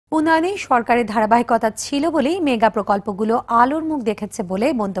উন্নয়নে সরকারের ধারাবাহিকতা ছিল বলেই মেগা প্রকল্পগুলো আলোর মুখ দেখেছে বলে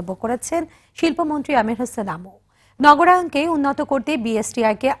মন্তব্য করেছেন শিল্পমন্ত্রী আমির হোসেন আমু। নগরায়নকে উন্নত করতে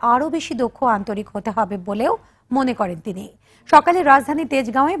বিএসটিআইকে আরও বেশি দক্ষ আন্তরিক হতে হবে বলেও মনে করেন তিনি। সকালে রাজধানী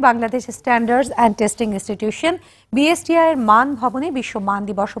তেজগাঁওয়ে Bangladesh standards and testing institution BSTI এর মান ভবনে বিশ্ব মান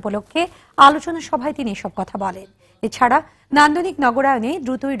দিবস উপলক্ষে আলোচনা সভায় তিনি এসব কথা বলেন। এছাড়া নান্দনিক নগরায়নে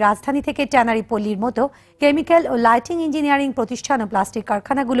দ্রুতই রাজধানী থেকে ট্যানারি পল্লীর মতো কেমিক্যাল ও লাইটিং ইঞ্জিনিয়ারিং প্রতিষ্ঠান ও প্লাস্টিক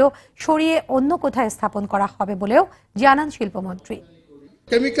কারখানাগুলো সরিয়ে অন্য কোথায় স্থাপন করা হবে বলেও জানান শিল্পমন্ত্রী।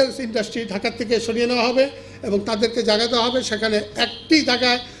 কেমিক্যালস ইন্ডাস্ট্রি ঢাকা থেকে সরিয়ে নেওয়া হবে এবং তাদেরকে জায়গা দেওয়া হবে, সেখানে একটি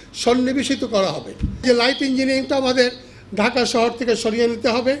জায়গায় সন্নিবেশিত করা হবে। যে লাইট ইঞ্জিনিয়ারিংটা আমাদের ঢাকা শহর থেকে সরিয়ে নিতে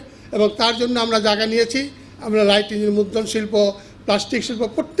হবে এবং তার জন্য আমরা জায়গা নিয়েছি। আমরা লাইট ইঞ্জিনিয়ারিং, মুদ্রণ শিল্প, প্লাস্টিক শিল্প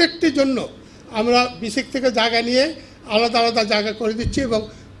প্রত্যেকটির জন্য আমরা বিসিক থেকে জায়গা নিয়ে আলাদা আলাদা জায়গা করে দিচ্ছি এবং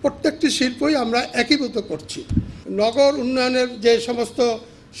প্রত্যেকটি শিল্পই আমরা একীভূত করছি। নগর উন্নয়নের যে সমস্ত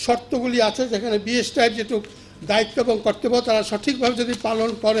শর্তগুলি আছে, যেখানে বিএসটিআইর যেটুকু দায়িত্ব এবং কর্তব্য তারা সঠিকভাবে যদি পালন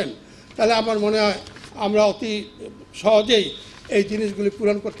করেন, তাহলে আমার মনে হয় আমরা অতি সহজেই এই জিনিসগুলি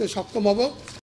পূরণ করতে সক্ষম হব।